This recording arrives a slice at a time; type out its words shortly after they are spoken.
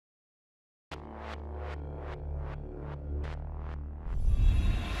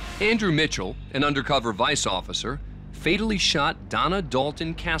Andrew Mitchell, an undercover vice officer, fatally shot Donna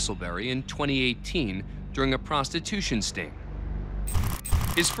Dalton Castleberry in 2018 during a prostitution sting.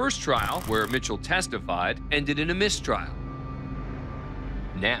 His first trial, where Mitchell testified, ended in a mistrial.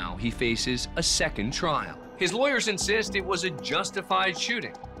 Now he faces a second trial. His lawyers insist it was a justified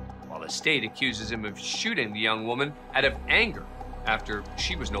shooting, while the state accuses him of shooting the young woman out of anger after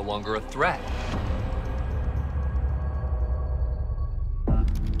she was no longer a threat.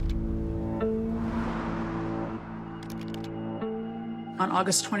 On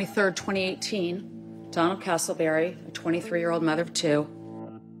August 23rd, 2018, Donna Castleberry, a 23-year-old mother of two,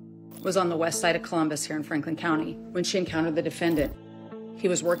 was on the west side of Columbus here in Franklin County when she encountered the defendant. He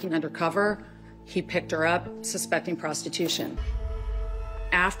was working undercover. He picked her up, suspecting prostitution.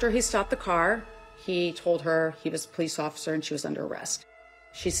 After he stopped the car, he told her he was a police officer and she was under arrest.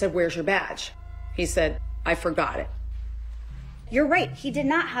 She said, "Where's your badge?" He said, "I forgot it." You're right, he did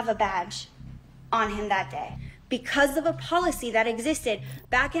not have a badge on him that day. Because of a policy that existed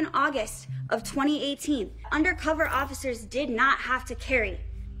back in August of 2018, undercover officers did not have to carry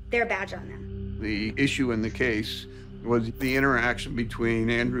their badge on them. The issue in the case was the interaction between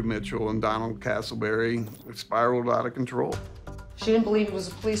Andrew Mitchell and Donald Castleberry spiraled out of control. She didn't believe it was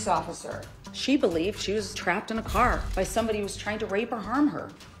a police officer. She believed she was trapped in a car by somebody who was trying to rape or harm her.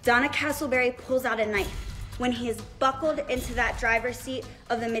 Donna Castleberry pulls out a knife when he is buckled into that driver's seat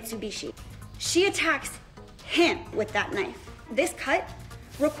of the Mitsubishi. She attacks him with that knife. This cut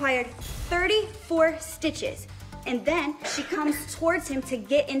required 34 stitches, and then she comes towards him to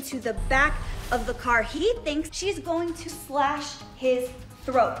get into the back of the car. He thinks she's going to slash his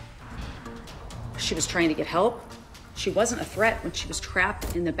throat. She was trying to get help. She wasn't a threat when she was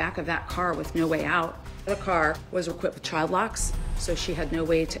trapped in the back of that car with no way out. The car was equipped with child locks, so she had no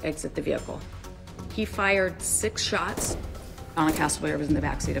way to exit the vehicle. He fired 6 shots. Donna Castleberry was in the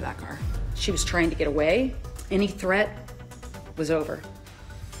backseat of that car. She was trying to get away. Any threat was over.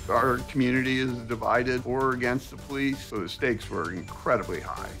 Our community is divided for or against the police, so the stakes were incredibly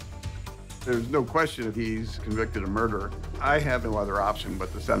high. There's no question if he's convicted of murder. I have no other option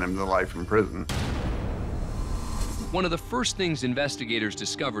but to send him to life in prison. One of the first things investigators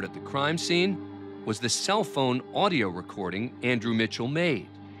discovered at the crime scene was the cell phone audio recording Andrew Mitchell made.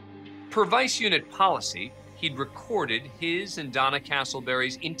 Per Vice Unit policy, he'd recorded his and Donna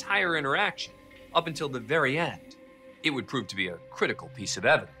Castleberry's entire interaction up until the very end. It would prove to be a critical piece of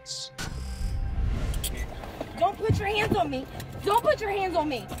evidence. Don't put your hands on me. Don't put your hands on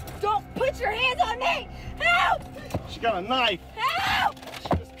me. Don't put your hands on me. Help! She got a knife. Help!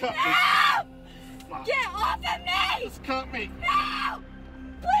 She just cut me. Help! Get off of me! Just cut me. Help!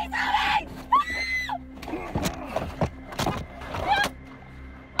 Please help me! Help!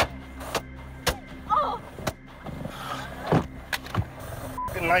 Oh!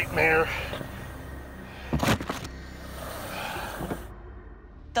 Good nightmare.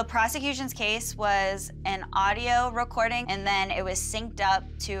 The prosecution's case was an audio recording, and then it was synced up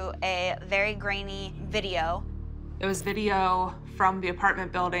to a very grainy video. It was video from the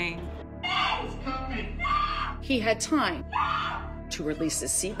apartment building. He had time to release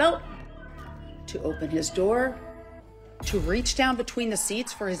his seatbelt, to open his door, to reach down between the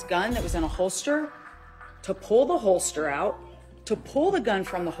seats for his gun that was in a holster, to pull the holster out, to pull the gun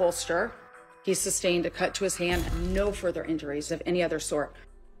from the holster. He sustained a cut to his hand and no further injuries of any other sort.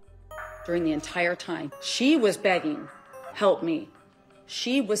 During the entire time, she was begging, "Help me."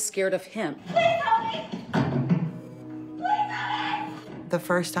 She was scared of him. Please help me! Please help me! The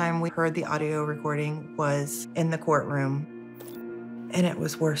first time we heard the audio recording was in the courtroom, and it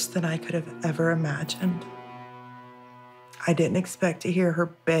was worse than I could have ever imagined. I didn't expect to hear her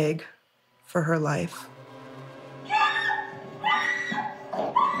beg for her life.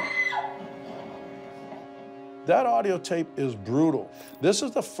 That audio tape is brutal. This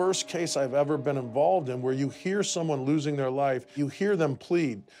is the first case I've ever been involved in where you hear someone losing their life, you hear them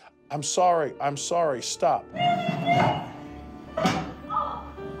plead, I'm sorry, stop."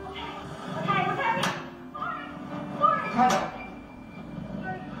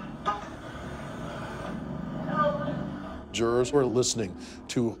 Jurors were listening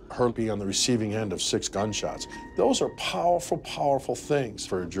to her be on the receiving end of 6 gunshots. Those are powerful, powerful things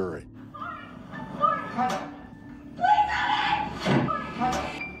for a jury.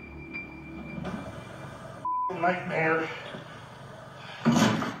 Nightmare.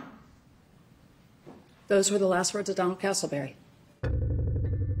 Those were the last words of Donald Castleberry.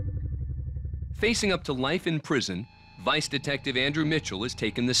 Facing up to life in prison, Vice Detective Andrew Mitchell has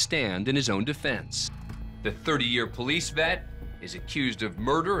taken the stand in his own defense. The 30-year police vet is accused of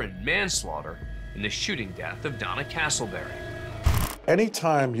murder and manslaughter in the shooting death of Donna Castleberry.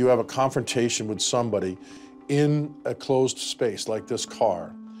 Anytime you have a confrontation with somebody in a closed space like this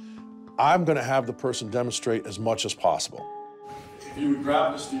car, I'm going to have the person demonstrate as much as possible. If you would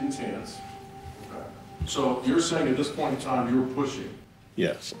grab the student's hands. Okay. So you're saying at this point in time you were pushing?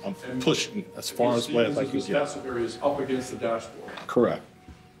 Yes, I'm pushing as far as way as I can get. Casselberry is up against the dashboard. Correct.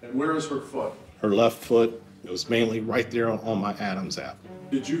 And where is her foot? Her left foot, it was mainly right there on my Adam's apple.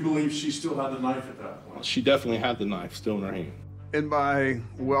 Did you believe she still had the knife at that point? She definitely had the knife still in her hand. In my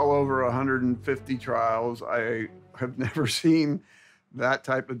well over 150 trials, I have never seen that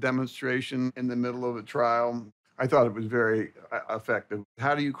type of demonstration in the middle of a trial. I thought it was very effective.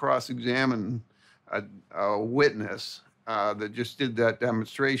 How do you cross-examine a witness that just did that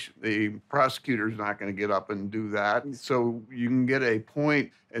demonstration? The prosecutor's not going to get up and do that. So you can get a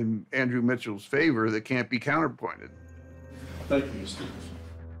point in Andrew Mitchel's favor that can't be counterpointed. Thank you, Mr.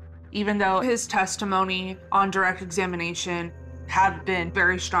 Even though his testimony on direct examination had been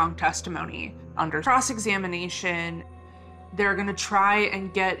very strong testimony, under cross-examination, they're gonna try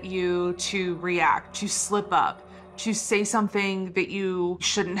and get you to react, to slip up, to say something that you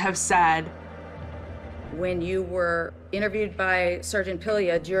shouldn't have said. When you were interviewed by Sergeant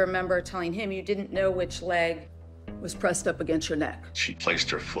Pilia, do you remember telling him you didn't know which leg was pressed up against your neck? She placed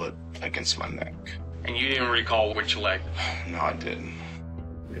her foot against my neck. And you didn't recall which leg? No, I didn't.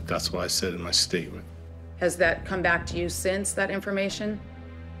 If that's what I said in my statement. Has that come back to you since, that information?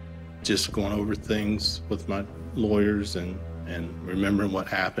 Just going over things with my lawyers and remembering what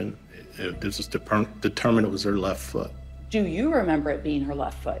happened. This was determined it was her left foot. Do you remember it being her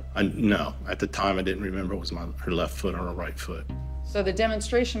left foot? No, at the time I didn't remember it was her left foot or her right foot. So the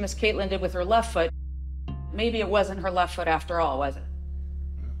demonstration Miss Caitlin did with her left foot, maybe it wasn't her left foot after all, was it?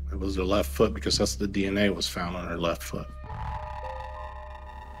 It was her left foot because that's the DNA was found on her left foot.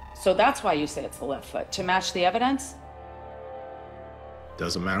 So that's why you say it's the left foot, to match the evidence?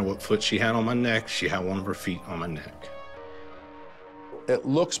 Doesn't matter what foot she had on my neck, she had one of her feet on my neck. It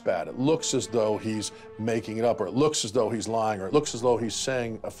looks bad. It looks as though he's making it up, or it looks as though he's lying, or it looks as though he's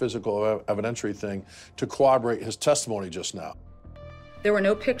saying a physical evidentiary thing to corroborate his testimony just now. There were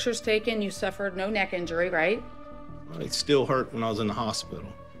no pictures taken. You suffered no neck injury, right? It still hurt when I was in the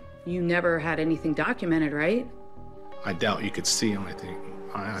hospital. You never had anything documented, right? I doubt you could see them, I think.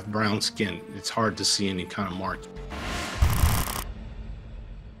 I have brown skin. It's hard to see any kind of mark.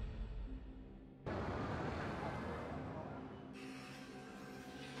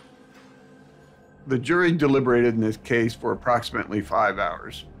 The jury deliberated in this case for approximately 5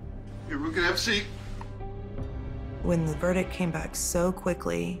 hours. Everyone can have a seat. When the verdict came back so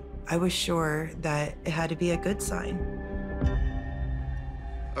quickly, I was sure that it had to be a good sign.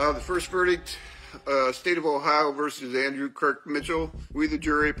 The first verdict, State of Ohio versus Andrew Kirk Mitchell. We, the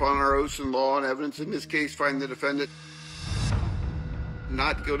jury, upon our oaths and law and evidence in this case, find the defendant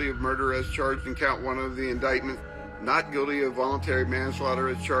not guilty of murder as charged in count 1 of the indictment, not guilty of voluntary manslaughter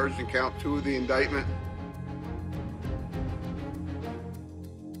as charged in count 2 of the indictment.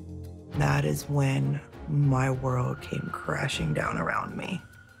 That is when my world came crashing down around me,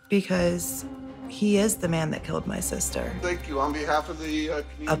 because he is the man that killed my sister. Thank you. On behalf of the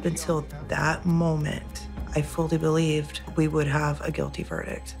community. Up until that moment, I fully believed we would have a guilty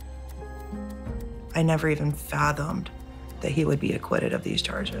verdict. I never even fathomed that he would be acquitted of these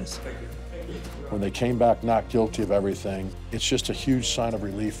charges. When they came back not guilty of everything, it's just a huge sign of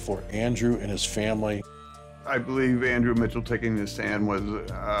relief for Andrew and his family. I believe Andrew Mitchell taking the stand was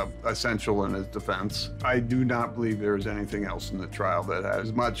essential in his defense. I do not believe there is anything else in the trial that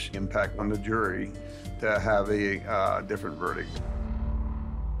has much impact on the jury to have a different verdict.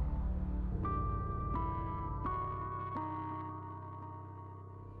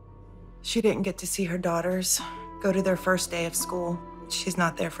 She didn't get to see her daughters go to their first day of school. She's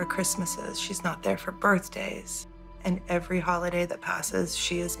not there for Christmases. She's not there for birthdays. And every holiday that passes,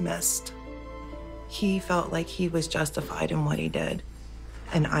 she is missed. He felt like he was justified in what he did,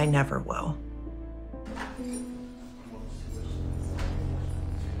 and I never will.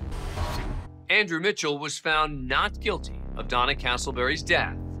 Andrew Mitchel was found not guilty of Donna Casselberry's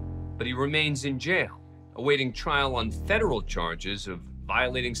death, but he remains in jail, awaiting trial on federal charges of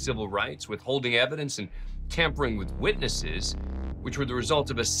violating civil rights, withholding evidence, and tampering with witnesses, which were the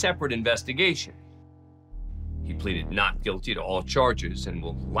result of a separate investigation. He pleaded not guilty to all charges and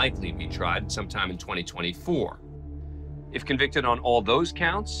will likely be tried sometime in 2024. If convicted on all those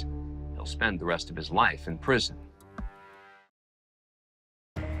counts, he'll spend the rest of his life in prison.